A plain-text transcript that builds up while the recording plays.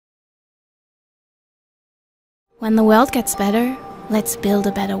When the world gets better, let's build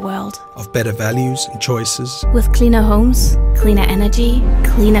a better world. Of better values and choices. With cleaner homes, cleaner energy,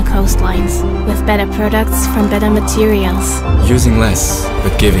 cleaner coastlines. With better products from better materials. Using less,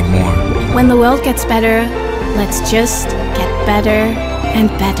 but giving more. When the world gets better, let's just get better and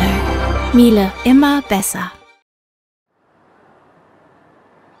better. Miele, immer besser.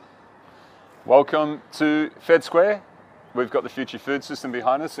 Welcome to Fed Square. We've got the Future Food System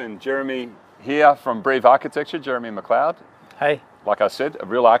behind us and Jeremy here from Breathe Architecture, Jeremy McLeod. Hey. Like I said, a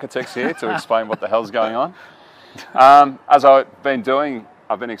real architect's here to explain what the hell's going on. As I've been doing,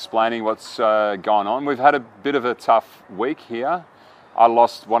 I've been explaining what's gone on. We've had a bit of a tough week here. I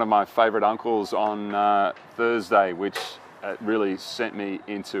lost one of my favourite uncles on Thursday, which really sent me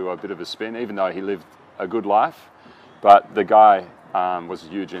into a bit of a spin, even though he lived a good life. But the guy was a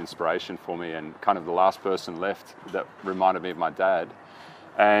huge inspiration for me and kind of the last person left that reminded me of my dad.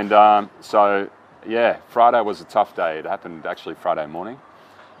 And so, yeah, Friday was a tough day. It happened actually Friday morning.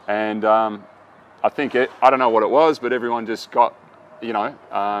 And I think, I don't know what it was, but everyone just got,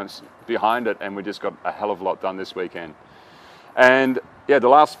 behind it, and we just got a hell of a lot done this weekend. And yeah, the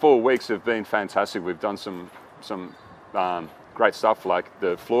last 4 weeks have been fantastic. We've done some great stuff, like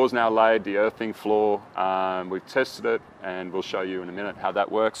the floor's now laid, the earthing floor. We've tested it, and we'll show you in a minute how that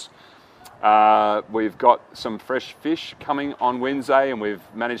works. We've got some fresh fish coming on Wednesday, and we've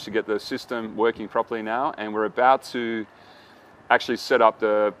managed to get the system working properly now, and we're about to actually set up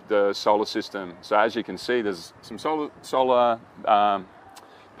the solar system. So as you can see, there's some solar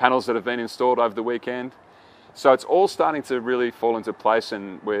panels that have been installed over the weekend. So it's all starting to really fall into place,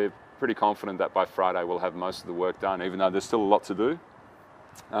 and we're pretty confident that by Friday we'll have most of the work done, even though there's still a lot to do.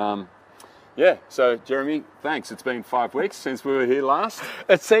 Yeah, so Jeremy, thanks. It's been 5 weeks since we were here last.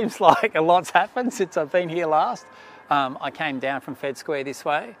 It seems like a lot's happened since I've been here last. I came down from Fed Square this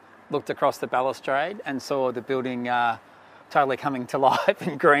way, looked across the balustrade and saw the building totally coming to life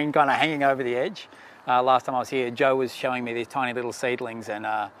in green, kind of hanging over the edge. Last time I was here, Joe was showing me these tiny little seedlings, and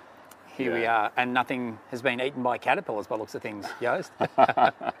here we are, and nothing has been eaten by caterpillars by the looks of things, Joost.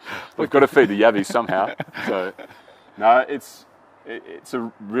 We've got to feed the yabbies somehow. So, no, it's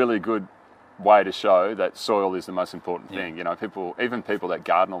a really good way to show that soil is the most important thing. You know, even people that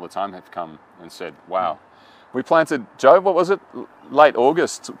garden all the time have come and said, wow. We planted, Joe, what was it? Late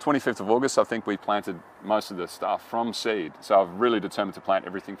August, 25th of August, I think we planted most of the stuff from seed. So I've really determined to plant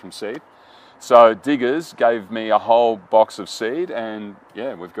everything from seed. So diggers gave me a whole box of seed, and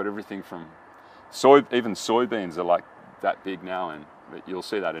yeah, we've got everything from even soybeans are like that big now, and you'll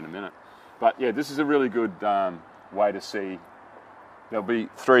see that in a minute. But yeah, this is a really good way to see. There'll be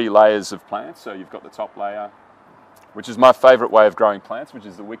 3 layers of plants. So you've got the top layer, which is my favorite way of growing plants, which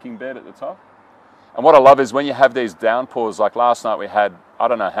is the wicking bed at the top. And what I love is when you have these downpours, like last night we had, I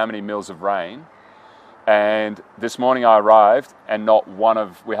don't know how many mils of rain. And this morning I arrived and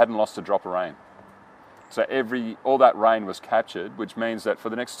we hadn't lost a drop of rain. So all that rain was captured, which means that for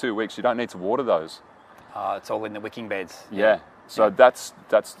the next 2 weeks, you don't need to water those. It's all in the wicking beds. Yeah. So that's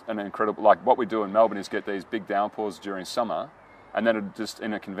an incredible, like what we do in Melbourne is get these big downpours during summer, and then it just,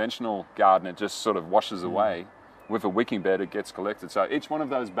 in a conventional garden, it just sort of washes away. With a wicking bed, it gets collected. So each one of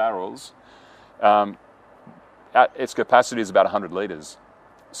those barrels, at its capacity is about 100 litres.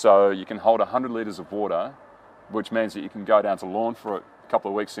 So you can hold 100 litres of water, which means that you can go down to lawn for a couple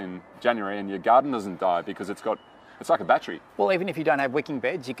of weeks in January, and your garden doesn't die because it's like a battery. Well, even if you don't have wicking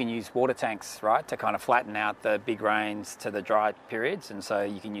beds, you can use water tanks, right, to kind of flatten out the big rains to the dry periods, and so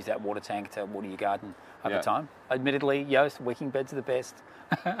you can use that water tank to water your garden over time. Admittedly, Joost, wicking beds are the best.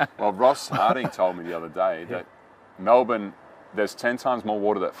 Well, Ross Harding told me the other day that Melbourne, there's 10 times more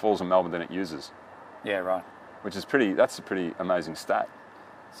water that falls in Melbourne than it uses. Yeah, right. Which is that's a pretty amazing stat.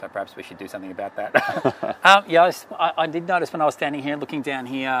 So perhaps we should do something about that. Joost, I did notice when I was standing here, looking down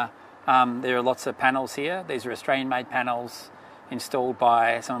here, there are lots of panels here. These are Australian-made panels installed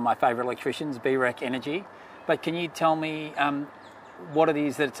by some of my favourite electricians, BREC Energy. But can you tell me what it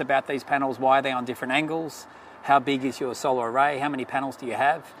is that it's about these panels? Why are they on different angles? How big is your solar array? How many panels do you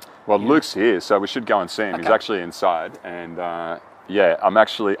have? Well, Luke's here, so we should go and see him. Okay. He's actually inside, and yeah,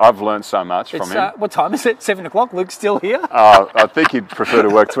 I've learned so much from him. What time is it? 7 o'clock? Luke's still here? I think he'd prefer to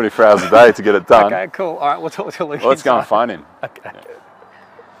work 24 hours a day to get it done. Okay, cool. All right, we'll talk to Luke. Well, let's go and find him. Okay. Yeah.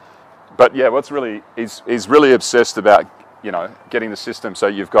 But yeah, he's really obsessed about, getting the system. So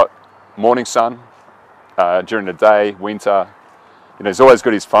you've got morning sun during the day, winter. He's always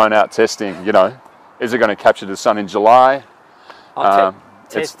got his phone out testing, is it going to capture the sun in July?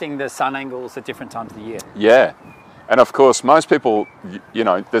 Testing the sun angles at different times of the year. Yeah. And of course, most people,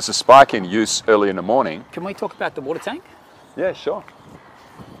 there's a spike in use early in the morning. Can we talk about the water tank? Yeah, sure.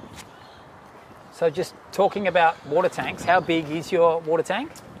 So just talking about water tanks, how big is your water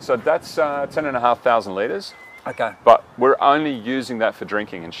tank? So that's 10,500 litres, Okay. but we're only using that for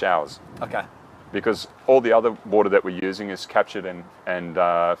drinking and showers. Okay. Because all the other water that we're using is captured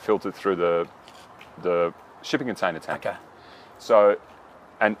and filtered through the shipping container tank. Okay. So,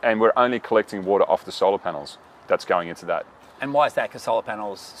 and we're only collecting water off the solar panels that's going into that. And why is that? Because solar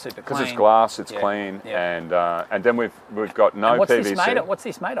panels super clean. Because it's glass, it's Yeah. clean, Yeah. and then we've got no And what's PVC. this made of? What's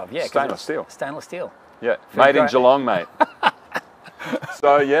this made of? Yeah, 'cause Stainless steel. Stainless steel. Yeah, made in grade. Geelong, mate.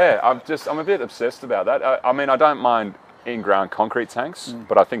 So yeah, I'm a bit obsessed about that. I mean, I don't mind in-ground concrete tanks,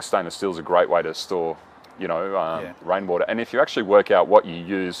 but I think stainless steel is a great way to store, rainwater. And if you actually work out what you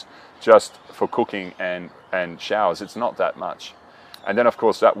use just for cooking and showers, it's not that much. And then of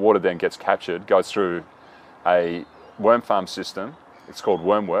course that water then gets captured, goes through a worm farm system. It's called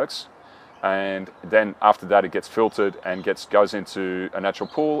Wormworks. And then after that it gets filtered and goes into a natural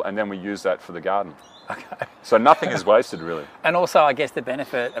pool, and then we use that for the garden. Okay. So nothing is wasted really. And also, I guess the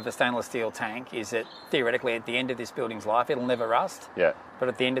benefit of a stainless steel tank is that theoretically, at the end of this building's life, it'll never rust. Yeah. But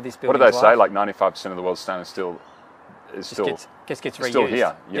at the end of this What building's do they life, say? Like 95% of the world's stainless steel is just still gets reused. still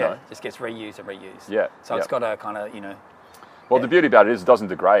here, you know. just gets reused and reused. Yeah, So it's yeah. got a kind of, Well, the beauty about it is it doesn't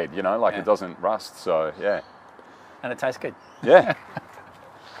degrade, you know, like Yeah. it doesn't rust. So yeah, and it tastes good. yeah.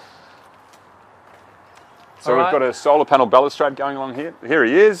 So All we've right. got a solar panel balustrade going along here. Here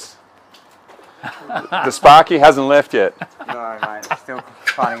he is. The Sparky hasn't left yet. No, mate, still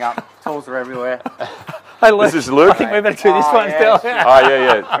climbing up. Tools are everywhere. Hey, Luke, This is Luke. I think we better do this Oh, one yeah. still. Oh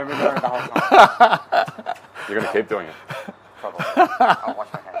yeah. We've been doing it the whole time. You're going to keep doing it. Probably. I'll wash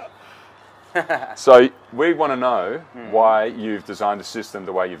my hands. So we want to know why you've designed the system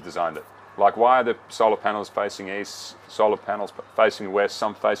the way you've designed it. Like, why are the solar panels facing east, solar panels facing west,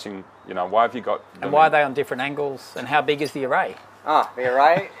 some facing, why have you got... And why are they on different angles? And how big is the array? The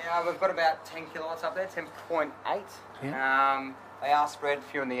array, we've got about 10 kilowatts up there, 10.8. They are spread, a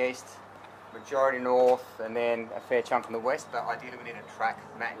few in the east, majority north, and then a fair chunk in the west, but ideally we need to track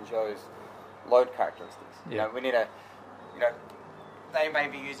Matt and Joe's load characteristics. Yeah. We need to, they may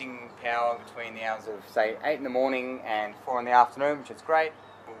be using power between the hours of, say, 8 in the morning and 4 in the afternoon, which is great.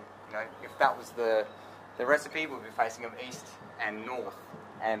 Well, if that was the recipe, we'd be facing them east and north.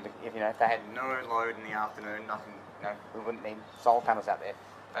 And if they had no load in the afternoon, nothing, we wouldn't need solar panels out there.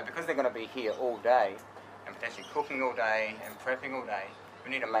 But because they're going to be here all day, and potentially cooking all day and prepping all day,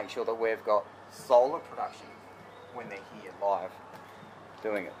 we need to make sure that we've got solar production when they're here live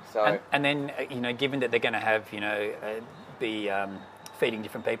doing it. So And then, given that they're going to have, be feeding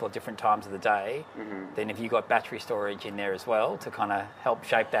different people at different times of the day, then have you got battery storage in there as well to kind of help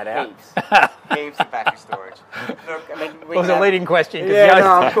shape that out? heaps of battery storage. Look, I mean, It was a leading question because Yeah,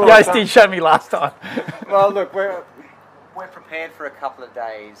 no, of course. Yost did show me last time. Well, look, we're prepared for a couple of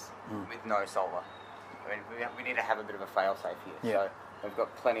days with no solar. I mean, we need to have a bit of a fail-safe here. Yeah. So we've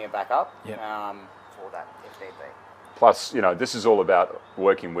got plenty of backup Yeah. for that if need be. Plus, this is all about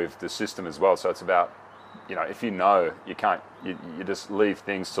working with the system as well. So it's about, if you can't, you just leave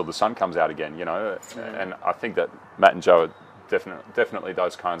things till the sun comes out again, And I think that Matt and Joe are definitely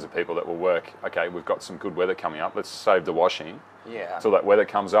those kinds of people that will work. Okay, we've got some good weather coming up. Let's save the washing Yeah. till that weather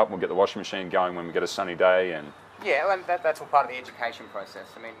comes up. We'll get the washing machine going when we get a sunny day. And Yeah, well, and that's all part of the education process.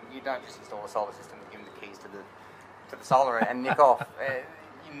 I mean, you don't just install a solar system and give them the keys to the solar and nick off.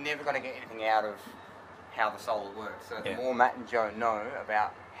 You're never going to get anything out of how the solar works. So the more Matt and Joe know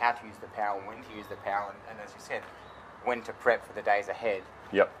about how to use the power, when to use the power, and as you said, when to prep for the days ahead,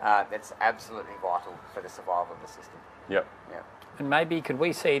 yep, that's absolutely vital for the survival of the system. yep. Yeah. And maybe could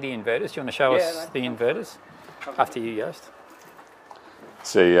we see the inverters? Do you want to show us mate. the inverters? After you, Yost.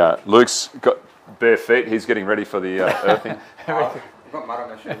 See, Luke's got bare feet. He's getting ready for the earthing. I've got mud on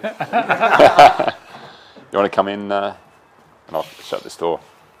my shoes. You want to come in? And I'll shut this door.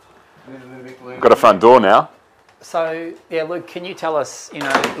 We've got a front door now. So, Luke, can you tell us,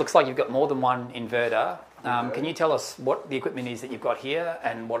 it looks like you've got more than one inverter. Can you tell us what the equipment is that you've got here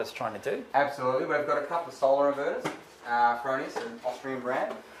and what it's trying to do? Absolutely. We've got a couple of solar inverters, Fronis, an Austrian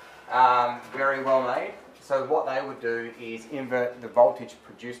brand, very well made. So what they would do is invert the voltage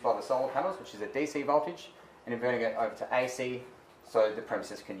produced by the solar panels, which is a DC voltage, and inverting it over to AC so the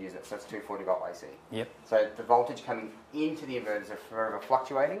premises can use it. So it's 240 volt AC. Yep. So the voltage coming into the inverters are forever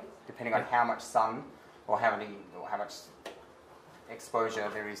fluctuating depending on how much sun or how much exposure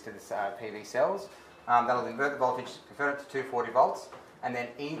there is to the PV cells. That'll invert the voltage, convert it to 240 volts, and then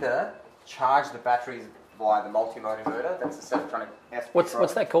either charge the batteries via the multi-mode inverter. That's the Septronic SP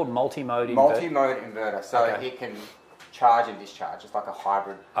What's that called? Multi-mode inverter? Multi-mode inverter. So Okay. it can charge and discharge. It's like a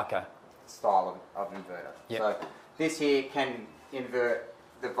hybrid Okay. style of inverter. Yep. So this here can invert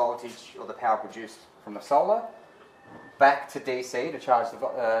the voltage or the power produced from the solar back to DC to charge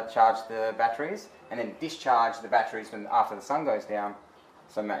the batteries, and then discharge the batteries after the sun goes down,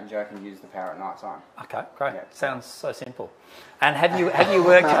 so Matt and Joe can use the power at night time. Okay, great. Yeah. Sounds so simple. And have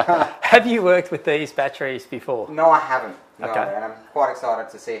you worked with these batteries before? No, I haven't. No, Okay. and I'm quite excited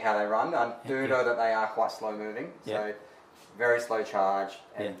to see how they run. I do know that they are quite slow moving, so Yeah. very slow charge,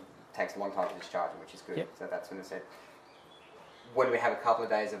 and Yeah. takes a long time to discharge, which is good. Yep. So that's when I said, when we have a couple of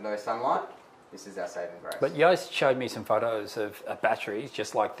days of no sunlight, this is our saving grace. But Joost showed me some photos of batteries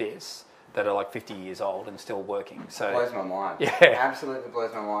just like this that are like 50 years old and still working. So blows my mind. Yeah. Absolutely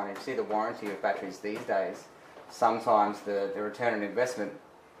blows my mind. If you see the warranty of batteries these days, sometimes the return on investment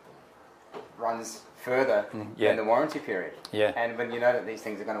runs further Yeah. than the warranty period. Yeah. And when you know that these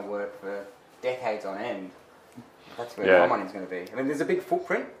things are going to work for decades on end, that's where Yeah. my money's going to be. I mean, there's a big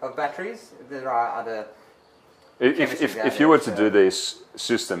footprint of batteries. There are other... If you were to do this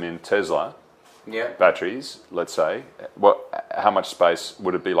system in Tesla Yeah. batteries, let's say, how much space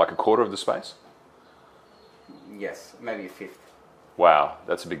would it be? Like a quarter of the space? Yes, maybe a fifth. Wow,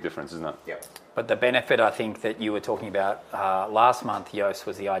 that's a big difference, isn't it? Yep. But the benefit I think that you were talking about last month, Joost,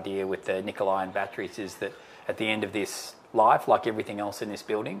 was the idea with the nickel-ion batteries is that at the end of this life, like everything else in this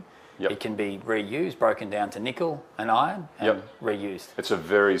building, Yep. it can be reused, broken down to nickel and iron, and Yep. reused. It's a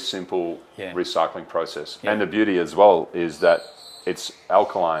very simple Yeah. recycling process. Yeah. And the beauty as well is that it's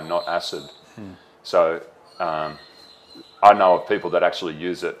alkaline, not acid. So I know of people that actually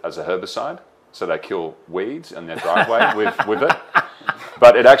use it as a herbicide, so they kill weeds in their driveway with it.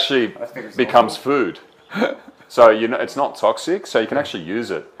 But it actually becomes food. So it's not toxic, so you can actually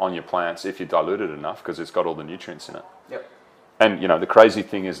use it on your plants if you dilute it enough because it's got all the nutrients in it. Yep. And the crazy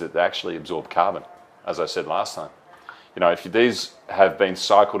thing is that they actually absorb carbon, as I said last time. If these have been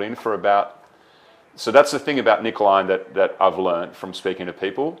cycled in for so that's the thing about nickel iron that I've learned from speaking to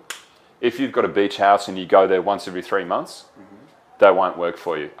people. If you've got a beach house and you go there once every 3 months, they won't work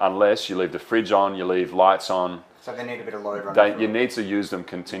for you unless you leave the fridge on, you leave lights on. So they need a bit of load running. You need to use them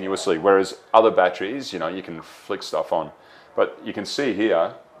continuously. Whereas other batteries, you can flick stuff on. But you can see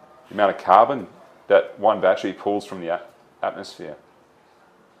here the amount of carbon that one battery pulls from the atmosphere.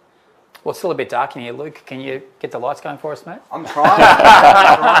 Well, it's still a bit dark in here, Luke. Can you get the lights going for us, mate? I'm trying.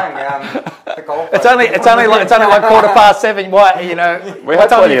 I'm trying. The golf It's only like 7:15. Why, We had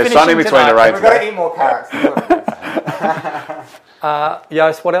plenty of sun in between the rain We've got to today. eat more carrots.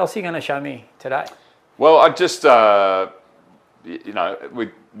 Joost, what else are you going to show me today? Well, I just,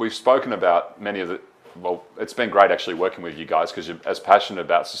 we've spoken about many of the. Well, it's been great actually working with you guys because you're as passionate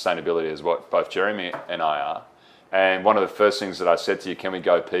about sustainability as what both Jeremy and I are. And one of the first things that I said to you, can we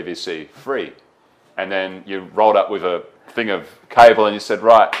go PVC free? And then you rolled up with a thing of cable and you said,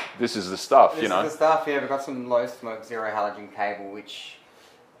 right, this is the stuff, This is the stuff, yeah. We've got some low smoke, zero halogen cable, which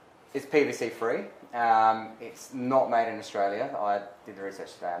is PVC free. It's not made in Australia. I did the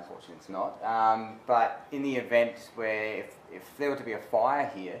research today, unfortunately it's not. But in the event where if there were to be a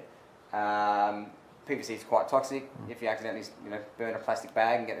fire here, PVC is quite toxic. If you accidentally burn a plastic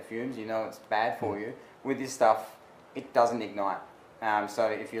bag and get the fumes, it's bad for you. With this stuff, it doesn't ignite. So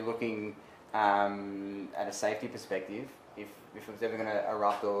if you're looking at a safety perspective, if it's ever going to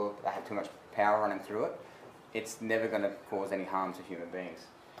erupt or have too much power running through it, it's never going to cause any harm to human beings.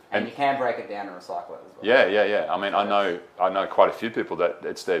 And you can break it down and recycle it as well. Yeah. I mean, I know quite a few people that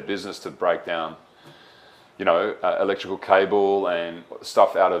it's their business to break down, electrical cable and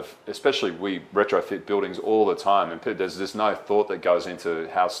stuff out of, especially we retrofit buildings all the time, and there's no thought that goes into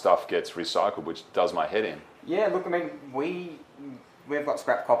how stuff gets recycled, which does my head in. Yeah, look, I mean, we've got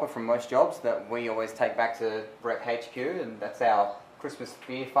scrap copper from most jobs that we always take back to Breck HQ, and that's our Christmas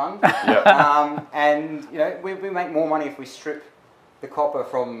beer fund. Yeah. And we make more money if we strip the copper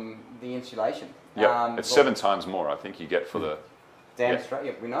from the insulation. Yeah, it's 7 times more, I think, you get for the. Damn straight,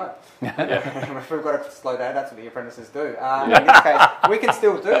 yeah, we know. Yeah. If we've got to slow down, that's what the apprentices do. In this case, we can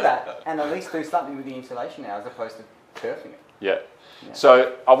still do that and at least do something with the insulation now as opposed to turfing it. Yeah.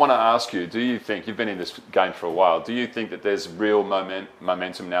 So I want to ask you, do you think, you've been in this game for a while, do you think that there's real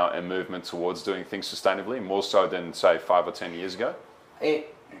momentum now and movement towards doing things sustainably, more so than, say, 5 or 10 years ago?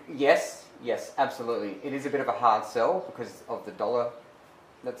 Yes, absolutely. It is a bit of a hard sell because of the dollar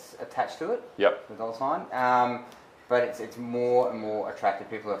that's attached to it, Yep. the dollar sign. But it's more and more attractive.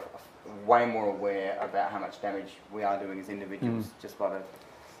 People are way more aware about how much damage we are doing as individuals just by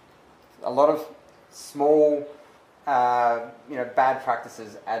a lot of small, bad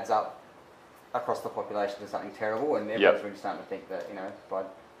practices adds up across the population to something terrible, and everyone's really starting to think that by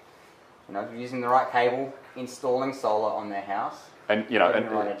using the right cable, installing solar on their house, And you know,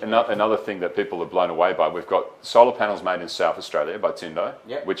 another thing that people are blown away by, we've got solar panels made in South Australia by Tindo,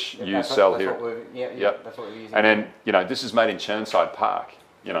 which you sell here. That's what we're using. And then, you know, this is made in Chirnside Park.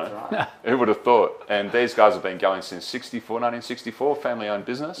 You know, who would have thought? And these guys have been going since 1964, family-owned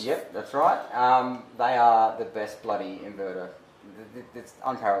business. Yep, that's right. They are the best bloody inverter. It's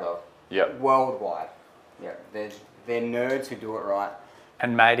unparalleled. Yep. Worldwide. Yeah, they're nerds who do it right.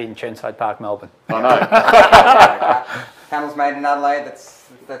 And made in Chirnside Park, Melbourne. I know. Panels made in Adelaide.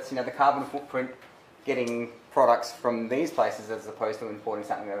 That's you know, the carbon footprint. Getting products from these places as opposed to importing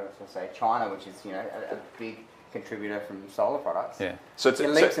something out of, say, China, which is, you know, a big contributor from solar products. Yeah. So it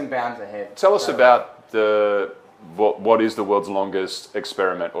leaps and bounds ahead. Tell us about what is the world's longest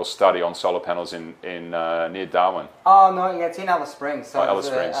experiment or study on solar panels in near Darwin? Oh no, yeah, it's in Alice Springs. So Alice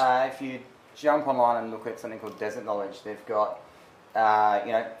Springs. If you jump online and look at something called Desert Knowledge, they've got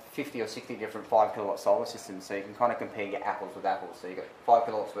 50 or 60 different 5 kilowatt solar systems. So you can kind of compare your apples with apples. So you got 5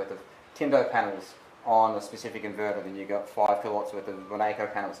 kilowatts worth of Tindo panels on a specific inverter, then you got 5 kilowatts worth of Monaco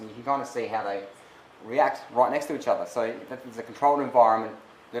panels, and you can kind of see how they react right next to each other. So there's a controlled environment,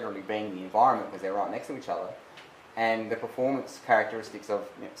 literally being the environment because they're right next to each other, and the performance characteristics of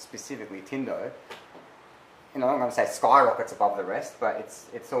specifically Tindo, you know, I'm going to say skyrockets above the rest, but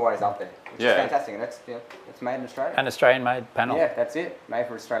it's always up there, which is fantastic, and it's made in Australia. An Australian-made panel. Yeah, that's it, made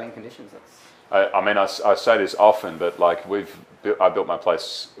for Australian conditions. I mean, I say this often, but like I built my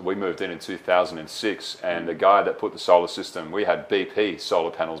place, we moved in 2006, and the guy that put the solar system, we had BP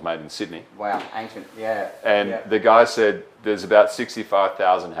solar panels made in Sydney. Wow, ancient, yeah. And the guy said there's about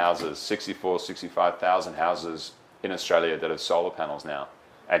 65,000 houses, 65,000 houses in Australia that have solar panels now.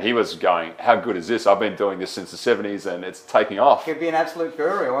 And he was going, how good is this? I've been doing this since the 70s and it's taking off. Could be an absolute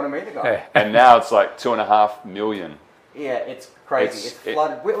guru, I want to meet the guy. Yeah. And now it's like 2.5 million. Yeah, it's crazy. It's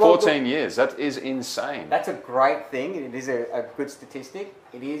flooded. 14 years. That is insane. That's a great thing. It is a good statistic.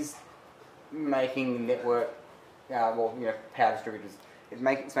 It is making the network, power distributors, it's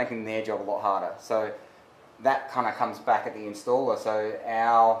making their job a lot harder. So that kind of comes back at the installer. So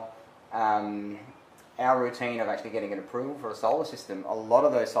our routine of actually getting an approval for a solar system, a lot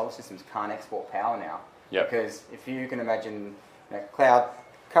of those solar systems can't export power now. Yep. Because if you can imagine cloud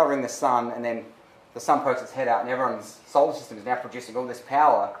covering the sun, and then the sun pokes its head out and everyone's solar system is now producing all this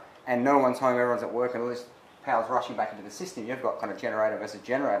power, and no one's home, everyone's at work, and all this power's rushing back into the system. You've got kind of generator versus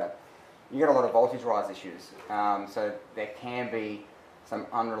generator. You get a lot of voltage rise issues. So there can be some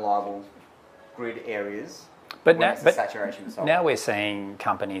unreliable grid areas. But now we're seeing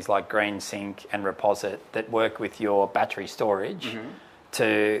companies like GreenSync and Reposit that work with your battery storage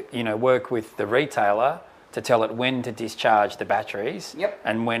to work with the retailer to tell it when to discharge the batteries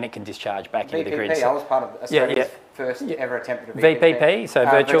and when it can discharge back into the grid. I was part of Australia's first ever attempt at a VPP, so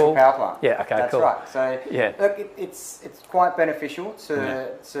virtual power plant. Yeah, okay, that's cool. Right. So look, it's quite beneficial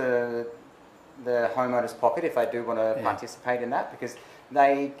to the homeowner's pocket if they do want to participate in that, because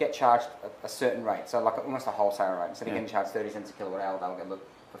they get charged a certain rate, so like almost a wholesale rate. Instead of getting charged 30 cents a kilowatt hour, they'll get, look,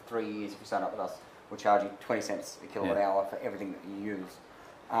 for 3 years if you sign up with us, we'll charge you 20 cents a kilowatt hour for everything that you use.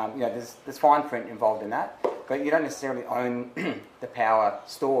 There's fine print involved in that, but you don't necessarily own the power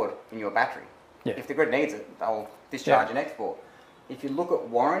stored in your battery. Yeah. If the grid needs it, they'll discharge and export. If you look at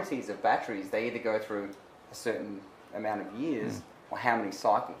warranties of batteries, they either go through a certain amount of years or how many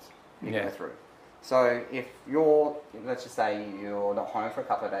cycles you go through. So if let's just say you're not home for a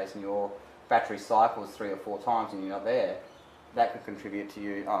couple of days and your battery cycles 3 or 4 times and you're not there, that could contribute to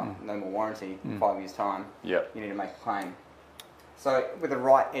you, no more warranty in 5 years' time. You need to make a claim. So with the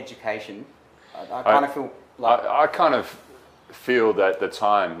right education, I kind of feel like... I kind of feel that the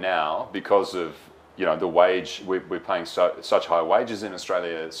time now, because of the wage, we're paying such high wages in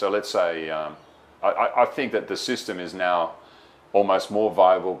Australia. So let's say, I think that the system is now almost more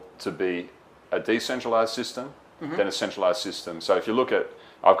viable to be a decentralized system than a centralized system. So if you look at,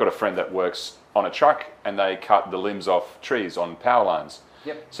 I've got a friend that works on a truck and they cut the limbs off trees on power lines.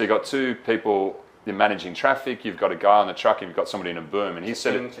 Yep. So you've got 2 people, you're managing traffic, you've got a guy on the truck and you've got somebody in a boom, and he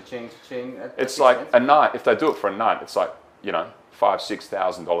said it's like a night, if they do it for a night, it's like,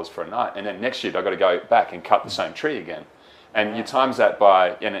 $5,000-6,000 for a night, and then next year they've got to go back and cut the same tree again. And you times that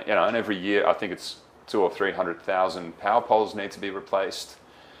by, and every year I think it's 200,000 or 300,000 power poles need to be replaced.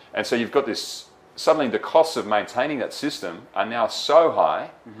 And so you've got this, suddenly the costs of maintaining that system are now so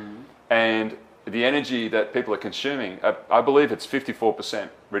high, and the energy that people are consuming, I believe it's 54%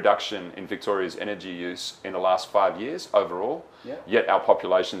 reduction in Victoria's energy use in the last 5 years overall, yet our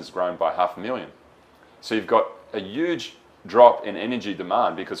population has grown by 500,000. So you've got a huge drop in energy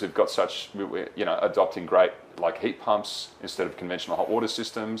demand because we've got we're adopting great like heat pumps instead of conventional hot water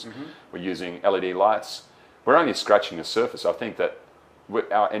systems. We're using LED lights. we're only scratching the surface. I think that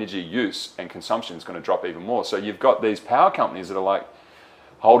our energy use and consumption is going to drop even more. So you've got these power companies that are like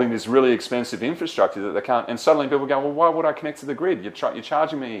holding this really expensive infrastructure that they can't, and suddenly people go, well, why would I connect to the grid? You're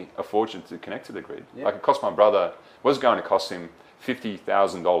charging me a fortune to connect to the grid. Yeah. Like it cost my brother, was going to cost him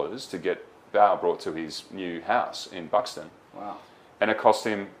 $50,000 to get power brought to his new house in Buxton. Wow. And it cost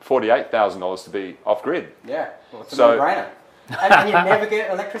him $48,000 to be off grid. Yeah, well, it's a no-brainer. And you never get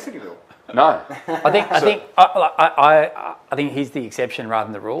an electricity bill. No. I think he's the exception rather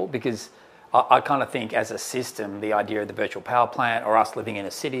than the rule, because I kind of think as a system, the idea of the virtual power plant, or us living in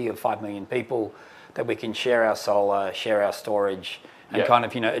a city of 5 million people, that we can share our solar, share our storage, and kind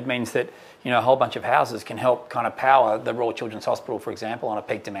of, it means that, a whole bunch of houses can help kind of power the Royal Children's Hospital, for example, on a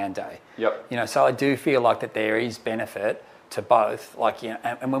peak demand day. Yep. So I do feel like that there is benefit to both,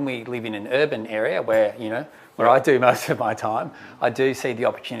 and when we live in an urban area where, where I do most of my time, I do see the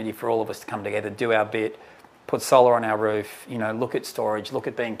opportunity for all of us to come together, do our bit, put solar on our roof, look at storage, look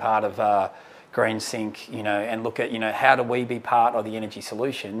at being part of Green Sync, and look at, how do we be part of the energy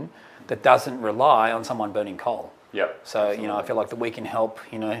solution that doesn't rely on someone burning coal. Yep. So, I feel like that we can help,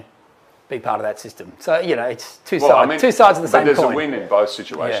 be part of that system. So, it's two sides of the same coin. But there's coin. a win in both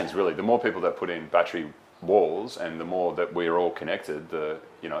situations, really. The more people that put in battery walls and the more that we're all connected, the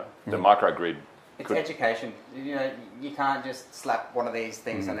microgrid. It's education. You can't just slap one of these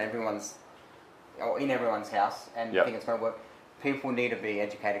things on everyone's, or in everyone's house and think it's going to work. People need to be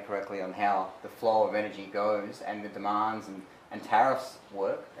educated correctly on how the flow of energy goes and the demands and tariffs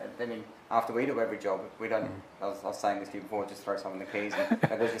work. I mean, after we do every job, we don't, I was saying this to you before, just throw someone the keys and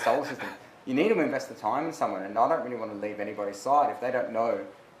there's your solar system. You need to invest the time in someone, and I don't really want to leave anybody's side if they don't know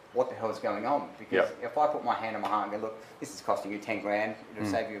what the hell is going on. Because if I put my hand on my heart and go, look, this is costing you 10 grand, it'll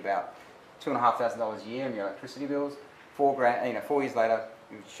save you about $2,500 a year in your electricity bills. 4 grand, 4 years later,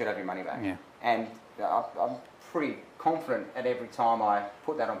 you should have your money back. Yeah. And I'm pretty confident at every time I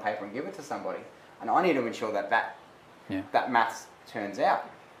put that on paper and give it to somebody, and I need to ensure that maths turns out.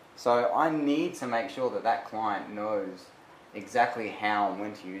 So I need to make sure that client knows exactly how and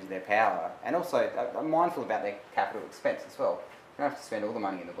when to use their power, and also I'm mindful about their capital expense as well. You don't have to spend all the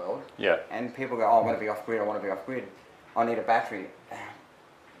money in the world. Yeah. And people go, I want to be off grid, I need a battery.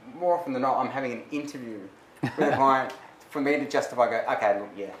 More often than not, I'm having an interview with a client for me to justify, okay, look,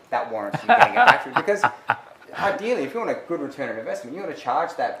 that warrants you getting a battery. Because ideally, if you want a good return on investment, you want to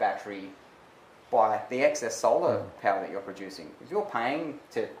charge that battery by the excess solar power that you're producing. If you're paying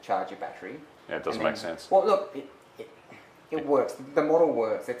to charge your battery... Yeah, it doesn't make sense. Well, look, it works. The model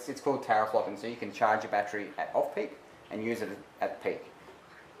works. It's called tariff locking, so you can charge your battery at off-peak and use it at peak.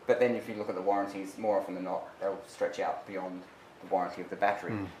 But then if you look at the warranties, more often than not, they'll stretch out beyond the warranty of the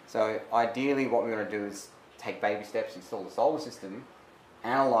battery. So ideally what we're going to do is take baby steps, install the solar system,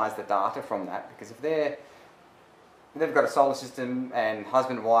 analyse the data from that, because if they've got a solar system and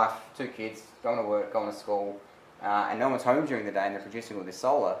husband, wife, 2 kids, going to work, going to school, and no one's home during the day and they're producing all this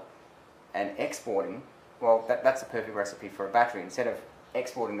solar and exporting, well, that's a perfect recipe for a battery. Instead of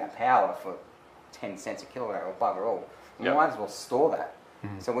exporting that power for 10 cents a kilowatt hour or bugger all, we might as well store that.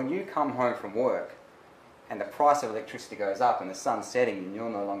 So when you come home from work and the price of electricity goes up and the sun's setting and you're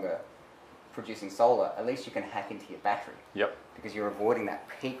no longer producing solar, at least you can hack into your battery. Yep. Because you're avoiding that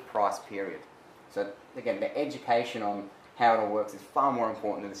peak price period. So again, the education on how it all works is far more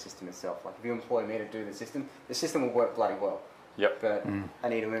important than the system itself. Like if you employ me to do the system will work bloody well. Yep. But I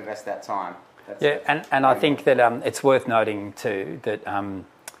need to invest that time. And I think that it's worth noting too that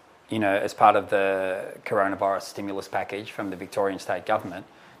as part of the coronavirus stimulus package from the Victorian state government,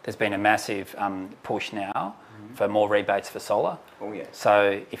 there's been a massive push now for more rebates for solar. Oh yeah.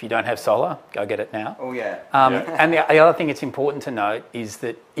 So if you don't have solar, go get it now. Oh yeah. And the other thing it's important to note is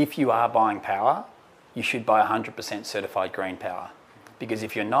that if you are buying power, you should buy 100% certified green power, because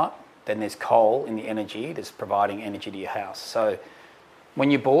if you're not, then there's coal in the energy that's providing energy to your house. So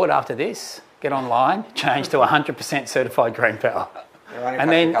when you're bored after this, get online, change to 100% certified green power. And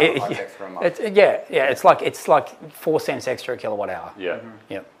then it's like 4 cents extra a kilowatt hour. Yeah.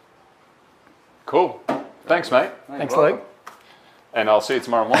 Yep. Cool. Thanks, mate. Thanks, Luke. And I'll see you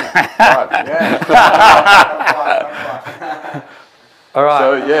tomorrow morning. All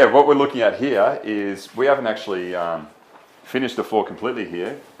right. So what we're looking at here is we haven't actually finished the floor completely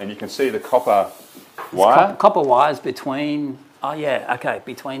here, and you can see the copper wire. Copper wires between. Oh yeah, okay,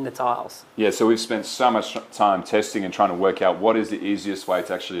 between the tiles. Yeah, so we've spent so much time testing and trying to work out what is the easiest way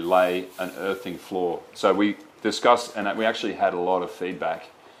to actually lay an earthing floor. So we discussed, and we actually had a lot of feedback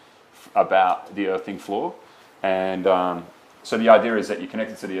about the earthing floor. And so the idea is that you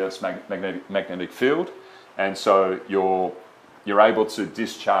connect it to the Earth's magnetic field, and so you're able to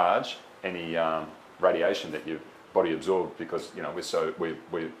discharge any radiation that your body absorbs because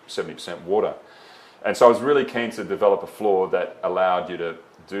we're 70% water. And so I was really keen to develop a floor that allowed you to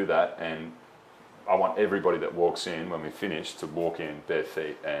do that, and I want everybody that walks in when we finish to walk in bare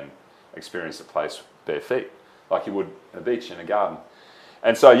feet and experience the place bare feet, like you would at a beach in a garden.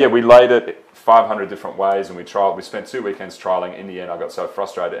 And so, yeah, we laid it 500 different ways, and we spent 2 weekends trialing. In the end, I got so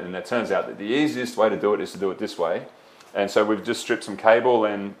frustrated, and it turns out that the easiest way to do it is to do it this way. And so we've just stripped some cable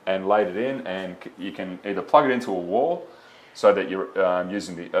and laid it in, and you can either plug it into a wall so that you're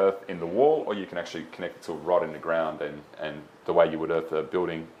using the earth in the wall, or you can actually connect it to a rod in the ground and the way you would earth a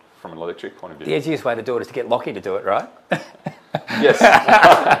building from an electric point of view. The easiest way to do it is to get Lockie to do it, right? Yes.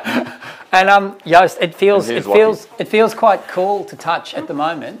 And Joost, it feels quite cool to touch at the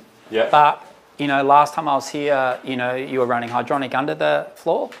moment. Yeah. But last time I was here, you were running hydronic under the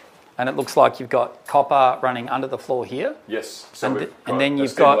floor, and it looks like you've got copper running under the floor here. Yes. So and then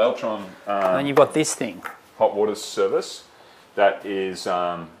you've got and then you've got this thing, hot water service, that is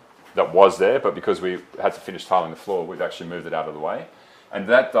that was there, but because we had to finish tiling the floor, we've actually moved it out of the way, and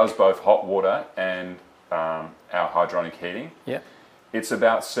that does both hot water and our hydronic heating. Yeah. It's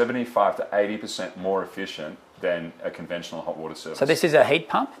about 75 to 80% more efficient than a conventional hot water service. So this is a heat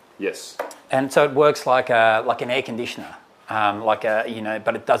pump? Yes. And so it works like an air conditioner,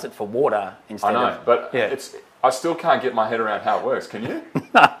 but it does it for water instead of... I know, but I still can't get my head around how it works. Can you?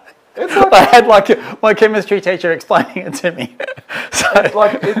 No. I had my chemistry teacher explaining it to me. So.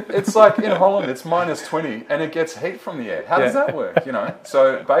 It's like in Holland, it's -20 and it gets heat from the air. How does that work?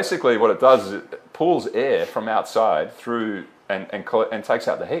 So basically what it does is it pulls air from outside through and takes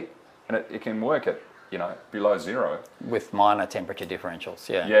out the heat, and it can work at below zero with minor temperature differentials.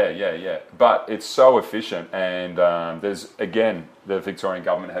 Yeah. But it's so efficient, and there's again the Victorian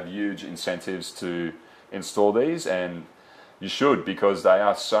government have huge incentives to install these, and you should, because they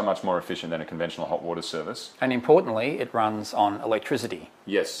are so much more efficient than a conventional hot water service. And importantly, it runs on electricity.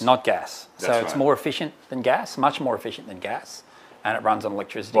 Yes. Not gas. That's so it's right. more efficient than gas, much more efficient than gas, and it runs on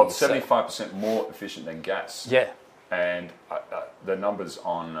electricity. Well, it's 75% more efficient than gas. Yeah. And the numbers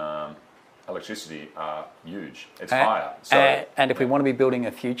on electricity are huge. It's higher. So, and if we want to be building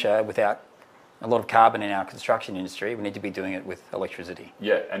a future without a lot of carbon in our construction industry, we need to be doing it with electricity.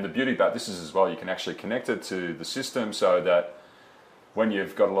 Yeah, and the beauty about this is as well, you can actually connect it to the system so that when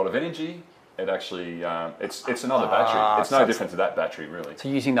you've got a lot of energy, it actually, it's another battery. It's no different to that battery, really. So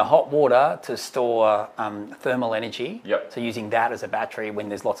using the hot water to store thermal energy. Yep. So using that as a battery when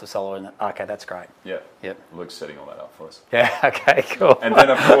there's lots of solar in it. Okay, that's great. Yeah. Yep. Luke's setting all that up for us. Yeah, okay, cool. And then,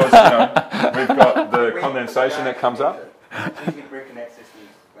 of course, we've got the condensation that comes up. Usually reconnect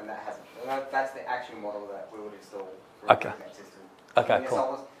systems when that hasn't. That's the actual model that we would install for a reconnect system. Okay, when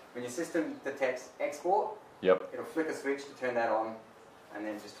cool. When your system detects export, Yep. it'll flick a switch to turn that on, and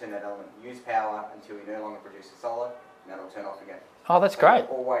then just turn that on and use power until you no longer produce the solar, and that'll turn off again. Oh, that's great.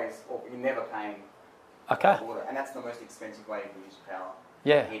 You're never paying water, and that's the most expensive way to use power.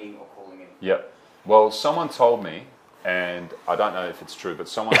 Yeah. Heating or cooling it. Yep. Well, someone told me, and I don't know if it's true, but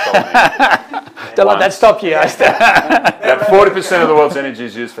someone told me Don't let that stop you, that 40% of the world's energy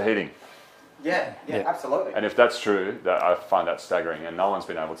is used for heating. Yeah, absolutely. And if that's true, I find that staggering, and no one's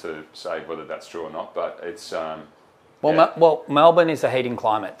been able to say whether that's true or not, but it's... Well, Melbourne is a heating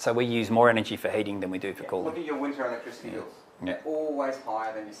climate, so we use more energy for heating than we do for cooling. Look at your winter electricity bills. They're always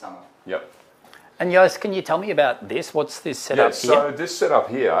higher than your summer. Yep. And Joost, can you tell me about this? What's this setup here? So this setup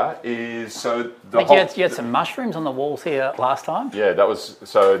here is you had some mushrooms on the walls here last time. Yeah,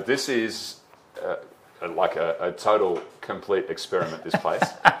 this is like a total complete experiment. This place,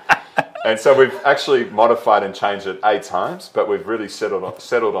 and so we've actually modified and changed it 8 times, but we've really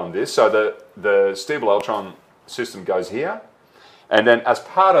settled on this. So the Steeble Eltron system goes here, and then as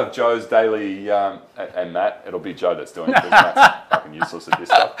part of Joe's daily and Matt, it'll be Joe that's doing it. Matt's fucking useless at this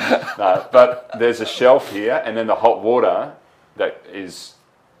stuff. No, but there's a shelf here, and then the hot water that is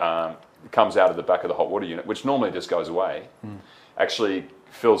comes out of the back of the hot water unit, which normally just goes away, actually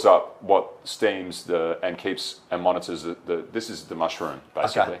fills up what steams and keeps and monitors this is the mushroom,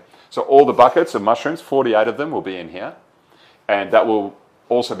 basically. Okay. So all the buckets of mushrooms, 48 of them, will be in here, and that will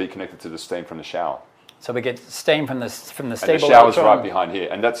also be connected to the steam from the shower. So we get steam from the Steeble. And the shower's right behind here,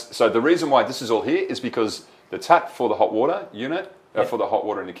 and so the reason why this is all here is because the tap for the hot water unit, for the hot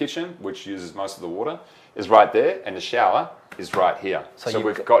water in the kitchen, which uses most of the water, is right there, and the shower is right here. So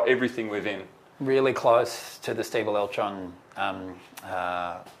we've got everything within. Really close to the Steeble Eltron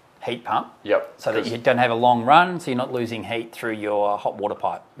heat pump. Yep. So that you don't have a long run, so you're not losing heat through your hot water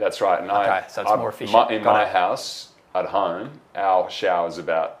pipe. That's right. And so it's more efficient. In my house at home, our shower is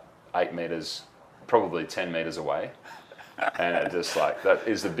about 8 meters, probably 10 meters away. And it just like, that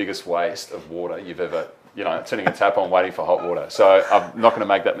is the biggest waste of water you've ever, you know, turning a tap on, waiting for hot water. So I'm not going to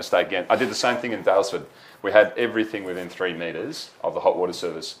make that mistake again. I did the same thing in Dalesford. We had everything within 3 metres of the hot water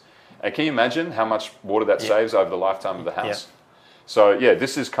service. And can you imagine how much water that saves over the lifetime of the house? So yeah,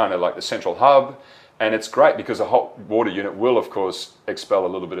 this is kind of like the central hub. And it's great because a hot water unit will, of course, expel a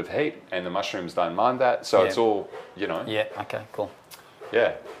little bit of heat, and the mushrooms don't mind that. So it's all, you know. Yeah, okay, cool.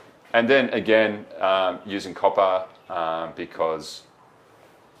 Yeah. And then again, using copper because,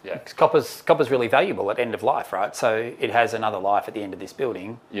 yeah. Copper's really valuable at end of life, right? So it has another life at the end of this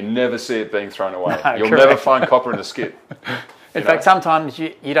building. You never see it being thrown away. No, You'll correct. never find copper in a skip. In fact, sometimes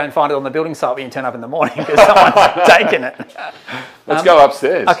you don't find it on the building site when you turn up in the morning because someone's taken it. Let's go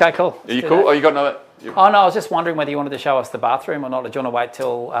upstairs. Okay, cool. Are you cool? Oh, you got another? Oh, no, I was just wondering whether you wanted to show us the bathroom or not. Or do you want to wait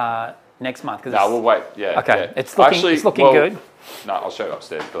till next month? No, we'll wait. Yeah. Okay, yeah. it's looking good. No, I'll show you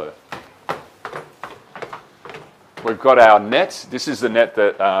upstairs. But we've got our net. This is the net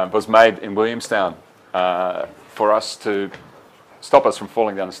that was made in Williamstown for us to stop us from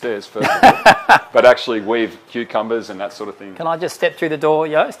falling down the stairs first of all, but actually weave cucumbers and that sort of thing. Can I just step through the door,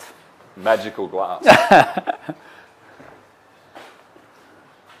 Joost? Magical glass.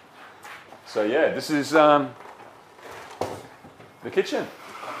 So yeah, this is the kitchen.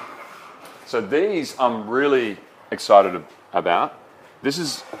 So these I'm really excited about.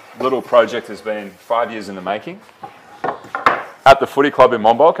 This little project has been 5 years in the making. At the footy club in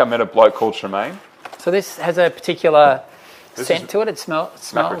Monbulk, I met a bloke called Tremaine. So this has a particular scent to it. It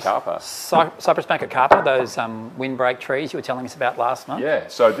smells Macrocarpa. Cypress macrocarpa, those windbreak trees you were telling us about last month. Yeah,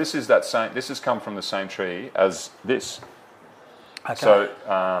 so this is that same. This has come from the same tree as this. Okay.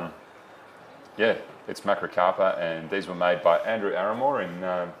 So yeah, it's macrocarpa, and these were made by Andrew Aramore in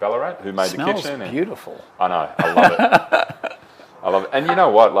Ballarat, who made the kitchen. Smells beautiful. I know, I love it. I love it. And you know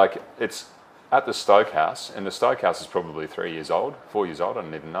what? Like, it's at the Stoke House, and the Stoke House is probably 3 years old, 4 years old. I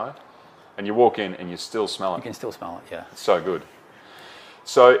don't even know. And you walk in, and you still smell it. You can still smell it. Yeah. It's so good.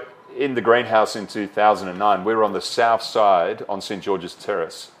 So in the greenhouse in 2009, we were on the south side on St George's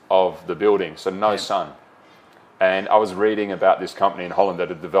Terrace of the building, so no sun. And I was reading about this company in Holland that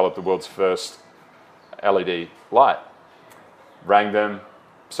had developed the world's first LED light. Rang them.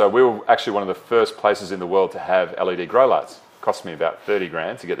 So we were actually one of the first places in the world to have LED grow lights. Cost me about 30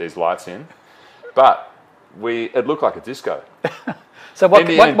 grand to get these lights in. But it looked like a disco. So what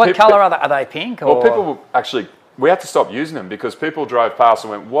colour are they? Are they pink? Or? Well, people actually, we had to stop using them because people drove past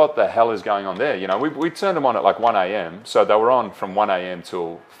and went, what the hell is going on there? You know, we turned them on at like 1 a.m. So they were on from 1 a.m.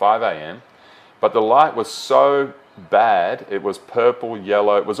 till 5 a.m. But the light was so bad. It was purple,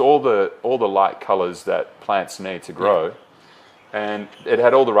 yellow. It was all the light colours that plants need to grow. Yeah. And it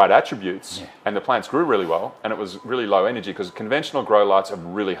had all the right attributes, and the plants grew really well, and it was really low energy because conventional grow lights are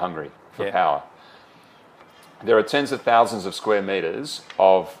really hungry for power. There are tens of thousands of square metres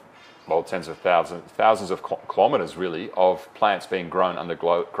of, well, thousands of kilometres really, of plants being grown under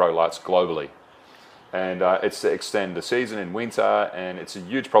grow lights globally. And it's to extend the season in winter, and it's a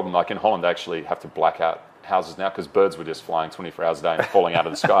huge problem. Like in Holland, they actually have to black out houses now because birds were just flying 24 hours a day and falling out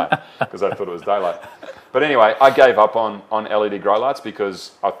of the sky because they thought it was daylight. But anyway, I gave up on LED grow lights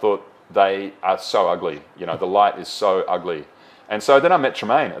because I thought they are so ugly. You know, the light is so ugly. And so then I met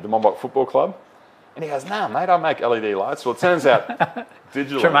Tremaine at the Monbulk Football Club, and he goes, "No, mate, I make LED lights." Well, it turns out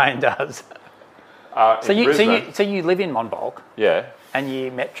digitally. Tremaine does. So you live in Monbulk? Yeah. And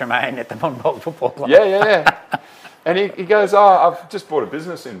you met Tremaine at the Monbulk Football Club? Yeah. And he goes, "Oh, I've just bought a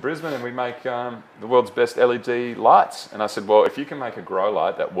business in Brisbane and we make the world's best LED lights." And I said, "Well, if you can make a grow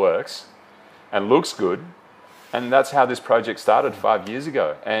light that works and looks good," and that's how this project started 5 years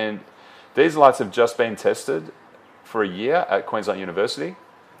ago. And these lights have just been tested for a year at Queensland University,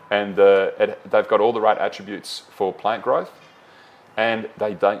 and they've got all the right attributes for plant growth, and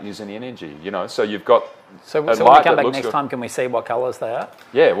they don't use any energy. You know, so you've got So when we come back next time, can we see what colours they are?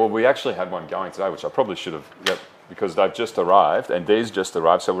 Yeah, well, we actually had one going today, which I probably should have. Because they've just arrived, and these just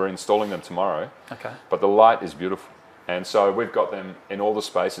arrived, so we're installing them tomorrow. Okay. But the light is beautiful. And so we've got them in all the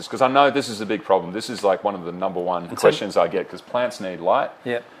spaces, because I know this is a big problem. This is like one of the number one questions I get, because plants need light,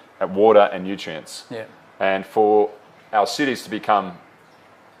 water and nutrients. Yeah. And for our cities to become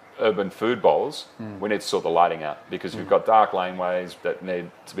urban food bowls, we need to sort the lighting out, because we've got dark laneways that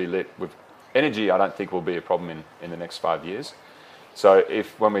need to be lit with energy. I don't think will be a problem in the next 5 years. So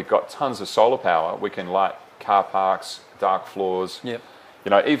when we've got tons of solar power, we can light car parks, dark floors, you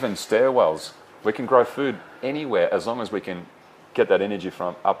know, even stairwells. We can grow food anywhere as long as we can get that energy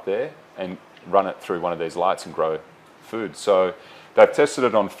from up there and run it through one of these lights and grow food. So they've tested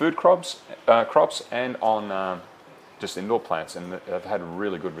it on food crops and on just indoor plants, and they've had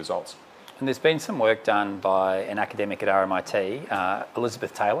really good results. And there's been some work done by an academic at RMIT,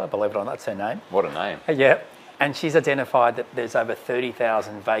 Elizabeth Taylor, believe it or not, that's her name. What a name. Yeah, and she's identified that there's over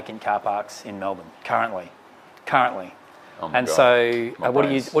 30,000 vacant car parks in Melbourne currently. Oh my And God. so, My what do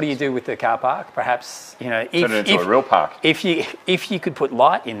brain's- you do with the car park? Perhaps Turn it into a real park. If you could put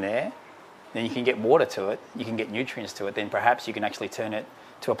light in there, then you can get water to it, you can get nutrients to it. Then perhaps you can actually turn it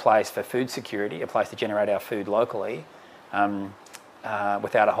to a place for food security, a place to generate our food locally,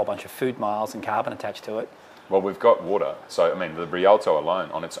 without a whole bunch of food miles and carbon attached to it. Well, we've got water. So, I mean, the Rialto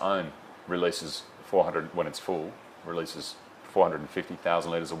alone on its own releases 400, when it's full, releases 450,000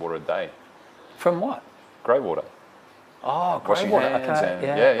 litres of water a day. From what? Grey water. Oh, grey Washing water. hands Okay.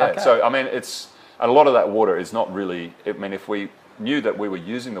 and, Yeah. Okay. So, I mean, and a lot of that water is not really, I mean, if we knew that we were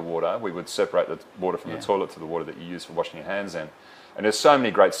using the water, we would separate the water from the toilet to the water that you use for washing your hands in. And there's so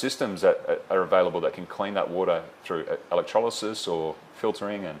many great systems that are available that can clean that water through electrolysis or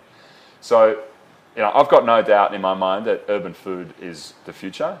filtering. And so, you know, I've got no doubt in my mind that urban food is the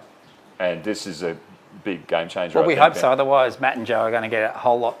future, and this is a big game changer. Well, I we think. hope so. Otherwise, Matt and Joe are going to get a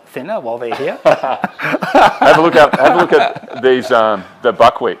whole lot thinner while they're here. Have a look at these the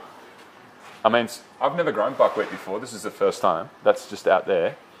buckwheat. I mean, I've never grown buckwheat before. This is the first time. That's just out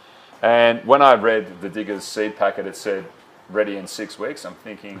there. And when I read the Diggers seed packet, it said ready in 6 weeks. I'm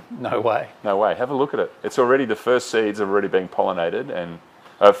thinking, No way. no way. Have a look at it. It's already, the first seeds are already being pollinated, and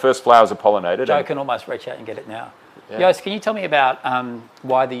first flowers are pollinated. Joe and- can almost reach out and get it now. Yeah. Joost, can you tell me about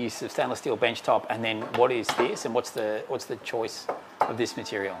why the use of stainless steel benchtop, and then what is this, and what's the choice of this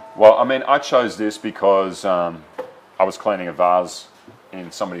material? Well, I mean, I chose this because I was cleaning a vase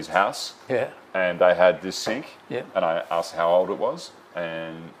in somebody's house, Yeah. and they had this sink, Yeah. and I asked how old it was,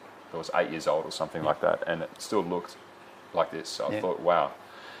 and it was 8 years old or something like that, and it still looked like this. So I thought, wow.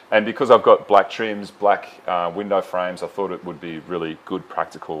 And because I've got black trims, black window frames, I thought it would be really good,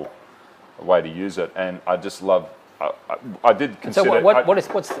 practical way to use it. And I just love. I did consider. So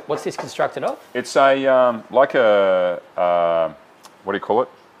what's this constructed of? It's a like a what do you call it?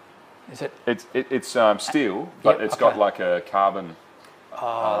 Is it It's steel, but Yep, it's okay. got like a carbon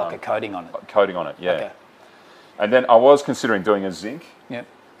like a coating on it? coating on it. Yeah. Okay. And then I was considering doing a zinc Yep.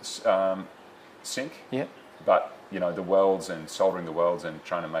 sink, Yep. but you know, the welds and soldering the welds and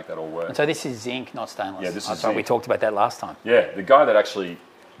trying to make that all work. And so this is zinc, not stainless. Yeah, this I is thought we zinc. talked about that last time. Yeah, the guy that actually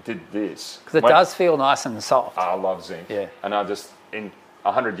did this. Because it does feel nice and soft. I love zinc. Yeah. And I just, in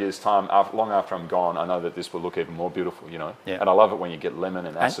 100 years' time, long after I'm gone, I know that this will look even more beautiful, you know. Yeah. And I love it when you get lemon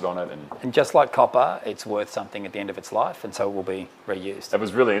and acid on it. And And just like copper, it's worth something at the end of its life, and so it will be reused. it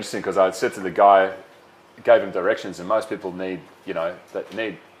was really interesting because I said to the guy, gave him directions, and most people need, you know, that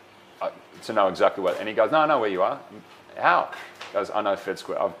need to know exactly what. And he goes, no, I know where you are. How? He goes, I know Fed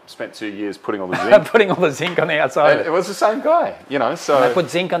Square. I've spent 2 years putting all the zinc. Putting all the zinc on the outside. And it was the same guy, you know. So And they put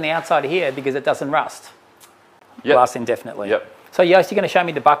zinc on the outside here because it doesn't rust. Yep. Lasts indefinitely. Yep. So Joost, you're going to show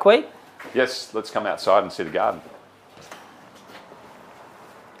me the buckwheat? Yes, let's come outside and see the garden.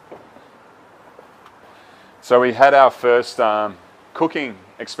 So we had our first cooking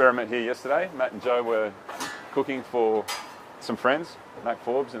experiment here yesterday. Matt and Joe were cooking for some friends, Matt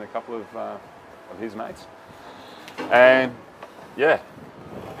Forbes and a couple of his mates. And yeah.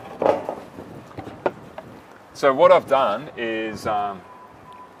 So what I've done is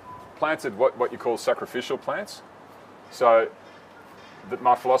planted what you call sacrificial plants. So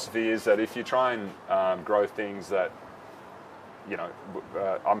my philosophy is that if you try and grow things that, you know,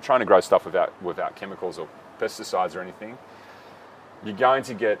 I'm trying to grow stuff without chemicals or pesticides or anything, you're going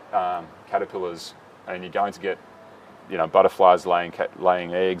to get caterpillars, and you're going to get, you know, butterflies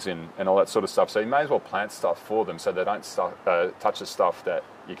laying eggs and all that sort of stuff. So you may as well plant stuff for them so they don't touch the stuff that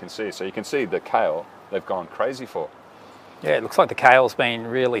you can see. So you can see the kale they've gone crazy for. Yeah, it looks like the kale's been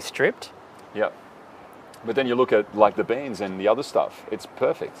really stripped. Yep. But then you look at like the beans and the other stuff, it's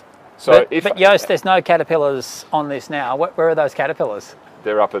perfect. So But Joost, there's no caterpillars on this now. Where are those caterpillars?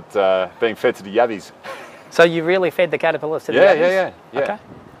 they're up at being fed to the yabbies. So you really fed the caterpillars to the Yeah, yabbies? yeah. Okay.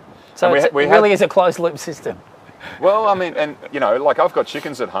 So And it really is a closed loop system. Well, I mean, and you know, like I've got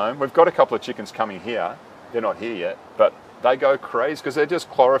chickens at home. We've got a couple of chickens coming here. They're not here yet, but they go crazy because they're just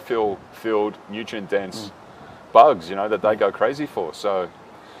chlorophyll-filled, nutrient-dense bugs, you know, that they go crazy for. So,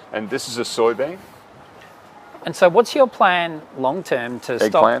 and this is a soybean. And so what's your plan long term to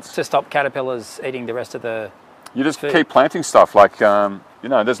Eggplants. stop caterpillars eating the rest of the... You just food? keep planting stuff. Like, you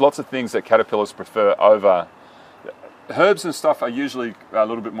know, there's lots of things that caterpillars prefer over. Herbs and stuff are usually a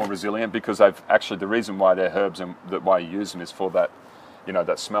little bit more resilient because they've actually, the reason why they're herbs and why you use them is for that, you know,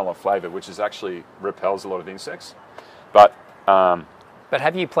 that smell and flavour, which is actually repels a lot of insects. But But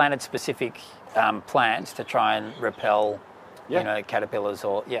have you planted specific plants to try and repel you know, caterpillars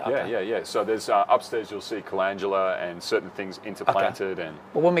or Yeah. So there's upstairs you'll see calendula and certain things interplanted and.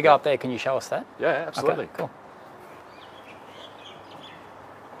 Well, when we go up there, can you show us that? Yeah, absolutely. Okay, cool.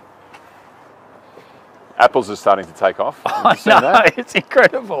 Apples are starting to take off. I know, it's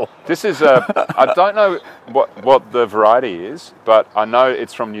incredible. This is I don't know what the variety is, but I know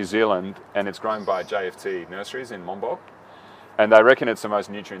it's from New Zealand and it's grown by JFT Nurseries in Monbog, and they reckon it's the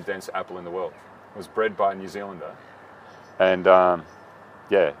most nutrient-dense apple in the world. It was bred by a New Zealander, and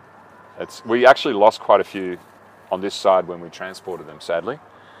we actually lost quite a few on this side when we transported them, sadly.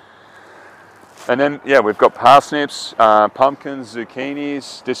 And then we've got parsnips, pumpkins,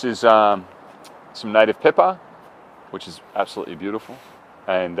 zucchinis. This is some native pepper, which is absolutely beautiful,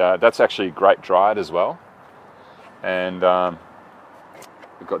 and that's actually grape dried as well. And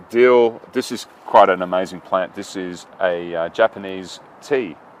we've got dill. This is quite an amazing plant. This is a Japanese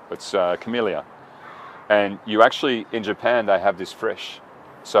tea. It's camellia, and you actually in Japan they have this fresh,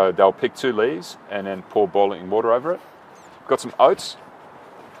 so they'll pick 2 leaves and then pour boiling water over it. We've got some oats.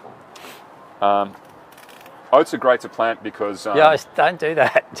 Oats are great to plant because... don't do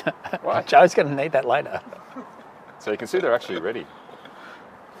that. Why? Joe's going to need that later. So you can see they're actually ready.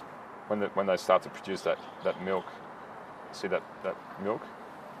 When they start to produce that milk, see that milk?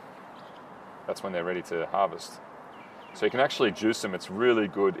 That's when they're ready to harvest. So you can actually juice them. It's really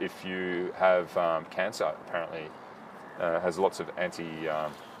good if you have cancer, apparently. Has lots of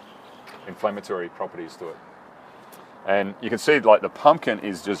anti-inflammatory properties to it. And you can see like the pumpkin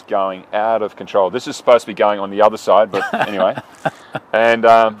is just going out of control. This is supposed to be going on the other side, but anyway. And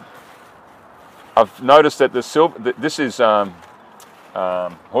I've noticed that this is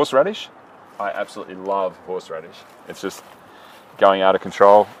horseradish. I absolutely love horseradish. It's just going out of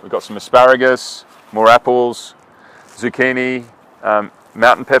control. We've got some asparagus, more apples, zucchini,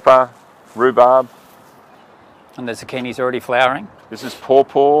 mountain pepper, rhubarb. And the zucchini's already flowering. This is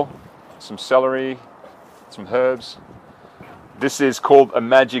pawpaw, some celery, some herbs. This is called a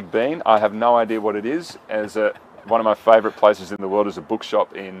magic bean. I have no idea what it is. One of my favourite places in the world is a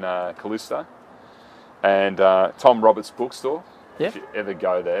bookshop in Callista, and Tom Roberts' bookstore. Yeah. If you ever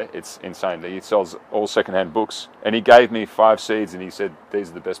go there, it's insane. He sells all secondhand books, and he gave me 5 seeds, and he said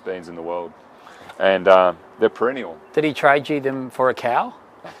these are the best beans in the world, and they're perennial. Did he trade you them for a cow?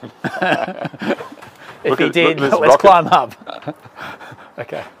 If Look he at- did, look at this let's rocket. climb up.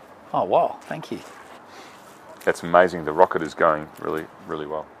 Okay. Oh wow, thank you. That's amazing. The rocket is going really, really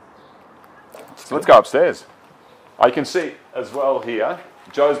well. So let's go upstairs. I can see as well here,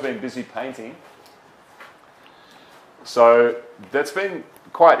 Joe's been busy painting. So that's been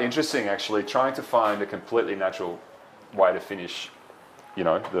quite interesting actually, trying to find a completely natural way to finish,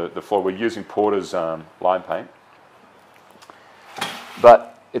 the floor. We're using Porter's lime paint. But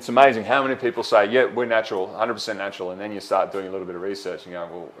it's amazing how many people say, yeah, we're natural, 100% natural, and then you start doing a little bit of research and you go,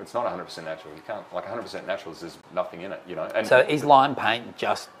 well, it's not 100% natural. You can't, 100% natural, there's nothing in it, And So is lime paint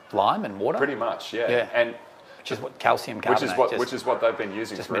just lime and water? pretty much, yeah. And which is what calcium carbonate. which is what they've been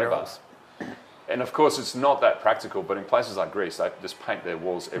using just forever. minerals. And of course, it's not that practical, but in places like Greece, they just paint their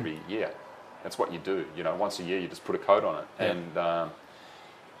walls every year. That's what you do. Once a year, you just put a coat on it. Yeah. And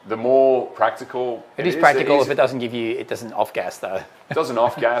the more practical It is practical if it doesn't off gas though. It doesn't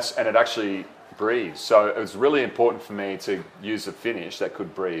off gas, and it actually breathes. So it was really important for me to use a finish that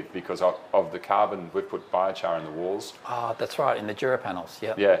could breathe because of the carbon. We've put biochar in the walls. Oh, that's right, in the Dura panels.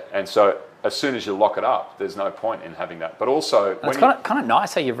 Yeah. Yeah, and so as soon as you lock it up, there's no point in having that. But also, It's kind of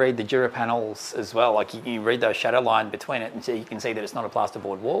nice how you read the Dura panels as well. Like you read those shadow line between it, and so you can see that it's not a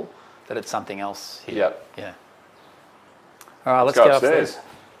plasterboard wall, that it's something else here. Yeah. Yeah. All right, let's go go upstairs. upstairs.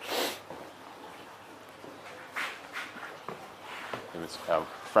 It's our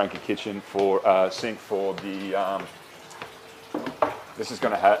Frankie kitchen for sink for the. This is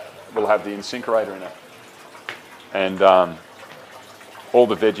going to we'll have the incinerator in it, and all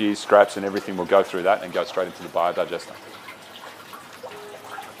the veggies, scraps, and everything will go through that and go straight into the biodigester.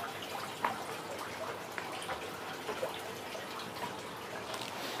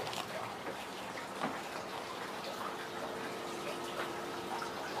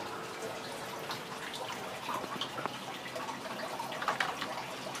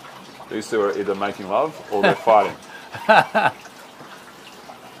 These two are either making love or they're fighting.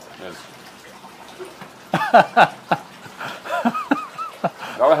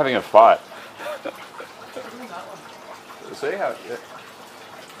 They were having a fight. See how? Yeah.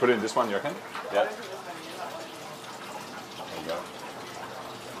 Put it in this one, you reckon? Yeah. There you go.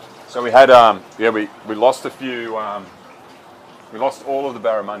 So we had, we lost a few. We lost all of the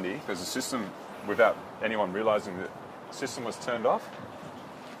barramundi because the system, without anyone realising that the system was turned off,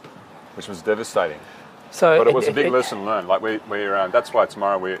 which was devastating. So but it was a big lesson learned. Like we're that's why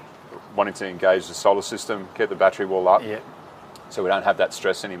tomorrow we're wanting to engage the solar system, get the battery wall up, Yeah. so we don't have that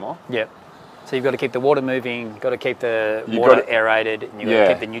stress anymore. Yep. So you've got to keep the water moving, got to keep the You've water got to- aerated, and you've got Yeah.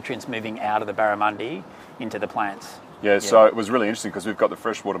 to keep the nutrients moving out of the barramundi into the plants. Yeah, so it was really interesting because we've got the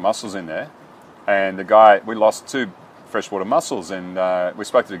freshwater mussels in there, and we lost 2 freshwater mussels, and we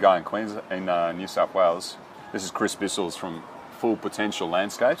spoke to the guy in New South Wales. This is Chris Bissell's from Full Potential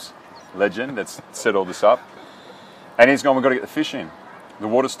Landscapes, legend that's set all this up, and he's gone, we've got to get the fish in. The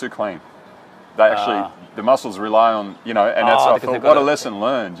water's too clean. They actually, the mussels rely on, and that's, I thought, what a lesson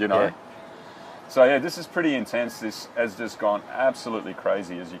learned, Yeah. So yeah, this is pretty intense. This has just gone absolutely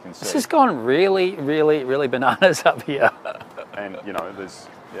crazy, as you can see. This has gone really, really, really bananas up here. And there's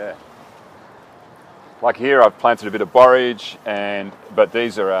like here I've planted a bit of borage, but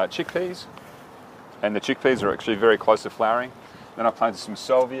these are chickpeas, and the chickpeas are actually very close to flowering. Then I planted some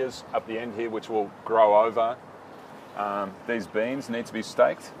salvias up the end here, which will grow over. These beans need to be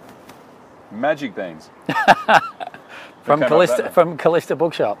staked. Magic beans. From Callista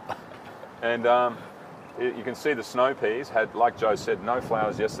Bookshop. And you can see the snow peas had, like Joe said, no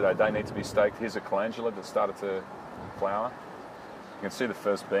flowers yesterday. They need to be staked. Here's a calendula that started to flower. You can see the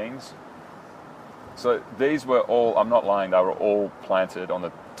first beans. So these were all, I'm not lying, they were all planted on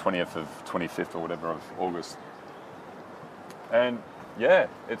the 25th or whatever of August. And yeah,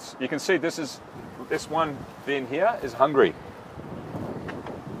 you can see this one bin here is hungry.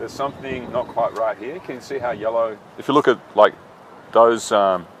 There's something not quite right here. Can you see how yellow? If you look at like those,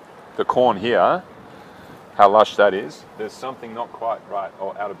 the corn here, how lush that is, there's something not quite right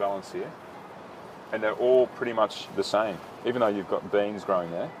or out of balance here. And they're all pretty much the same, even though you've got beans growing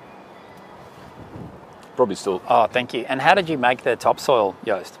there. Probably still. Oh, thank you. And how did you make the topsoil,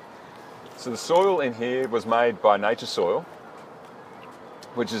 Joost? So the soil in here was made by Nature Soil,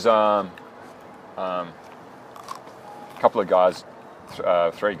 which is a couple of guys,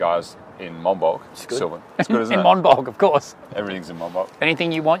 3 guys in Monbulk. It's good. Silver. It's good, isn't in it? Monbulk, of course. Everything's in Monbulk.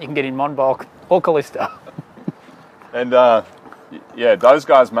 Anything you want, you can get in Monbulk or Callista. And yeah, those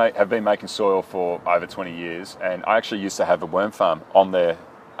guys have been making soil for over 20 years, and I actually used to have a worm farm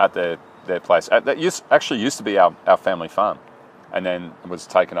at their place. That actually used to be our family farm, and then it was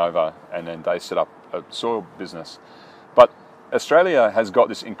taken over, and then they set up a soil business. But Australia has got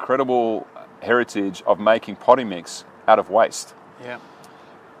this incredible heritage of making potting mix out of waste. Yeah.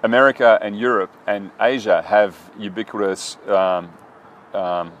 America and Europe and Asia have ubiquitous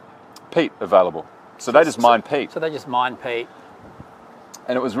peat available. So they just mine peat. So they just mine peat,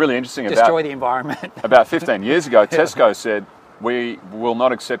 And it was really interesting. destroy the environment. About 15 years ago, Tesco said, we will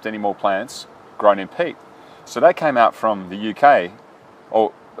not accept any more plants grown in peat. So they came out from the UK,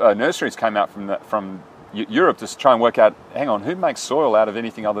 or nurseries came out from Europe to try and work out, hang on, who makes soil out of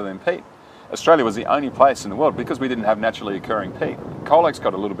anything other than peat? Australia was the only place in the world because we didn't have naturally occurring peat. Coleg's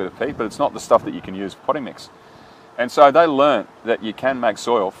got a little bit of peat, but it's not the stuff that you can use for potting mix. And so they learnt that you can make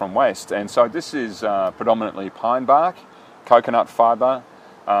soil from waste. And so this is predominantly pine bark, coconut fibre.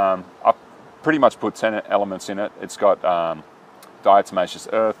 I pretty much put 10 elements in it. It's got diatomaceous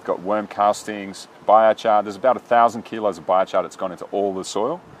earth, got worm castings, biochar. There's about 1,000 kilos of biochar that's gone into all the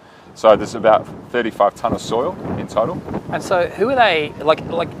soil. So there's about 35 tonne of soil in total. And so who are they, like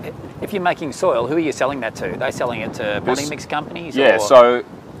if you're making soil, who are you selling that to? Are they selling it to potting mix companies? Yeah, or? so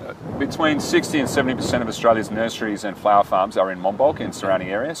between 60 and 70% of Australia's nurseries and flower farms are in Monbulk and surrounding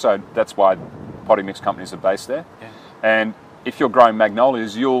area. So that's why potting mix companies are based there. Yeah. And if you're growing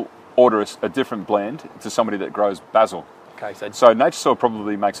magnolias, you'll order a different blend to somebody that grows basil. Okay, So Nature Soil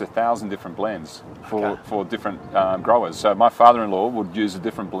probably makes 1,000 different blends for different growers. So my father-in-law would use a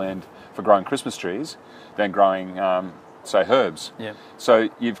different blend for growing Christmas trees than growing, say, herbs. Yeah. So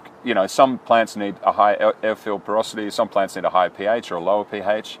some plants need a high airfield porosity, some plants need a higher pH or a lower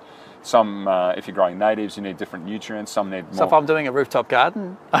pH. Some, if you're growing natives, you need different nutrients. Some need more. So if I'm doing a rooftop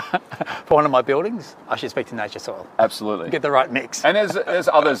garden for one of my buildings, I should speak to Nature Soil. Absolutely. Get the right mix. And there's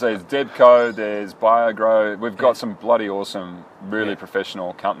others. There's Debco, there's BioGrow. We've got some bloody awesome, really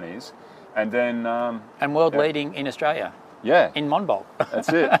professional companies. And then... and world leading in Australia. Yeah. In Monbulk. That's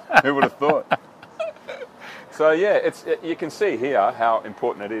it. Who would have thought? So yeah, you can see here how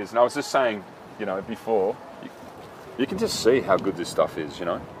important it is. And I was just saying, before, you can just see how good this stuff is,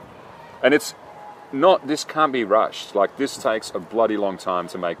 And this can't be rushed. Like, this takes a bloody long time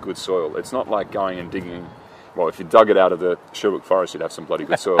to make good soil. It's not like going and digging, well, if you dug it out of the Sherwood Forest, you'd have some bloody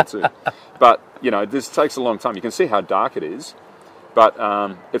good soil too. But, this takes a long time. You can see how dark it is. But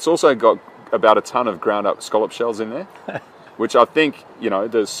it's also got about a ton of ground up scallop shells in there, which I think,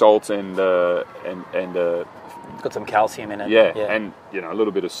 the salt and It's got some calcium in it. yeah, and, a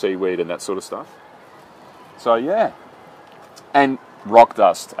little bit of seaweed and that sort of stuff. So yeah, and rock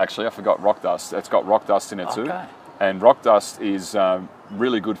dust. Actually, I forgot rock dust. It's got rock dust in it too. Okay. And rock dust is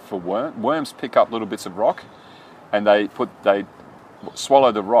really good for worms. Worms pick up little bits of rock, and they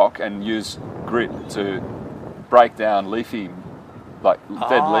swallow the rock and use grit to break down leafy, like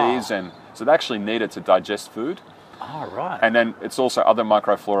dead leaves, and so they actually need it to digest food. Oh, right. And then it's also other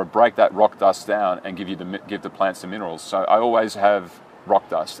microflora break that rock dust down and give the plants the minerals. So I always have rock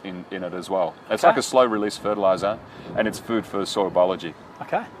dust in it as well. It's like a slow release fertilizer, and it's food for soil biology.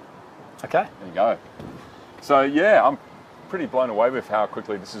 Okay. Okay. There you go. So yeah, I'm pretty blown away with how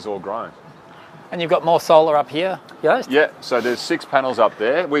quickly this is all grown. And you've got more solar up here, Joost? Yeah, so there's 6 panels up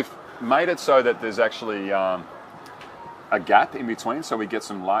there. We've made it so that there's actually a gap in between so we get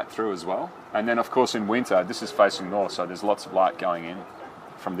some light through as well. And then of course in winter, this is facing north, so there's lots of light going in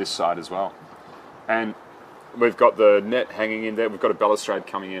from this side as well. And we've got the net hanging in there. We've got a balustrade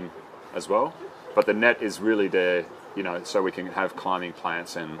coming in as well. But the net is really there, you know, so we can have climbing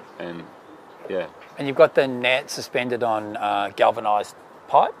plants and yeah. And you've got the net suspended on galvanised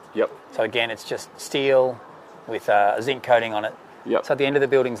pipe. Yep. So again, it's just steel with a zinc coating on it. Yep. So at the end of the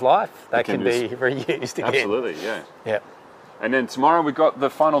building's life, they can be reused again. Absolutely, yeah. Yep. And then tomorrow we've got the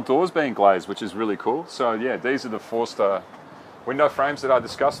final doors being glazed, which is really cool. So yeah, these are the Forster window frames that I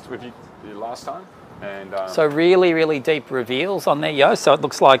discussed with you last time. And so really, really deep reveals on there, Joost. So it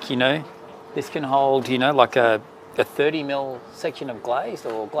looks like, you know, this can hold, you know, like a 30mm section of glazed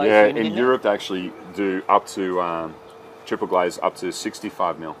or glazed unit in Europe they actually do up to triple glaze up to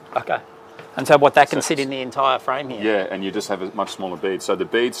 65mm. Okay. And so what, that can sit in the entire frame here? Yeah, and you just have a much smaller bead. So the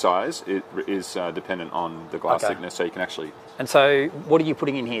bead size is dependent on the glass thickness, so you can actually... And so what are you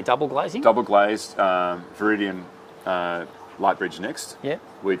putting in here, double glazing? Double glazed Viridian light bridge next,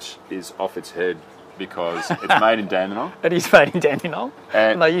 which is off its head because it's made in Dandenong. It is made in Dandenong.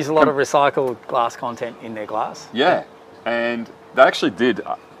 And they use a lot of recycled glass content in their glass. Yeah, and they actually did.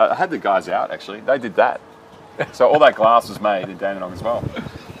 I had the guys out, actually. They did that. So all that glass was made in Dandenong as well.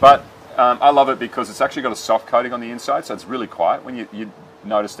 But I love it because it's actually got a soft coating on the inside, so it's really quiet. When you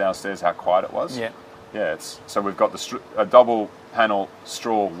notice downstairs how quiet it was. Yeah. Yeah, so we've got a double panel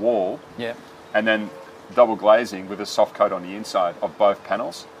straw wall. Yeah. And then double glazing with a soft coat on the inside of both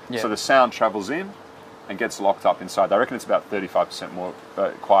panels. Yeah. So the sound travels in and gets locked up inside. I reckon it's about 35% more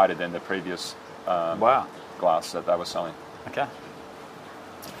quieter than the previous glass that they were selling. Okay.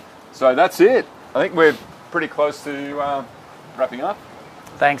 So that's it. I think we're pretty close to wrapping up.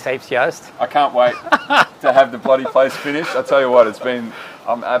 Thanks heaps, Joost. I can't wait to have the bloody place finished. I tell you what,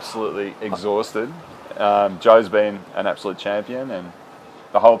 I'm absolutely exhausted. Joe's been an absolute champion, and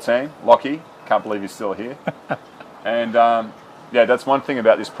the whole team. Lockie, can't believe he's still here. And yeah, that's one thing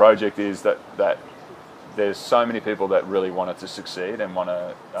about this project is that there's so many people that really want it to succeed and want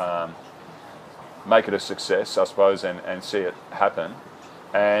to make it a success, I suppose, and see it happen.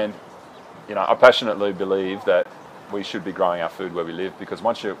 And you know, I passionately believe that we should be growing our food where we live, because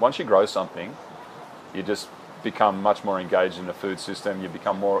once you grow something, you just become much more engaged in the food system. You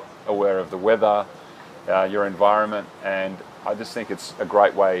become more aware of the weather, your environment, and I just think it's a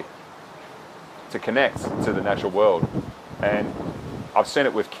great way to connect to the natural world. And I've seen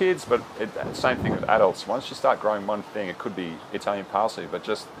it with kids, but same thing with adults. Once you start growing one thing, it could be Italian parsley, but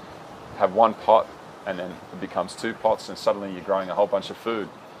just have one pot and then it becomes 2 pots and suddenly you're growing a whole bunch of food.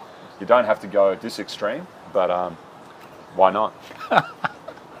 You don't have to go this extreme, but why not?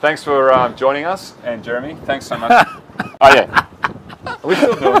 Thanks for joining us, and Jeremy, thanks so much. Oh yeah, are we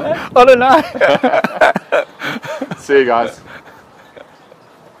still doing that? I don't know. See you guys.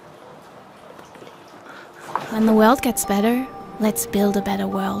 When the world gets better, let's build a better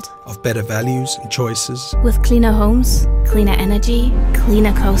world. Of better values and choices. With cleaner homes, cleaner energy,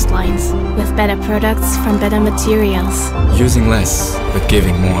 cleaner coastlines. With better products from better materials. Using less, but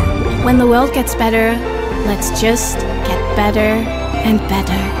giving more. When the world gets better, let's just get better and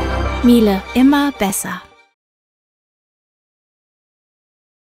better. Miele, immer besser.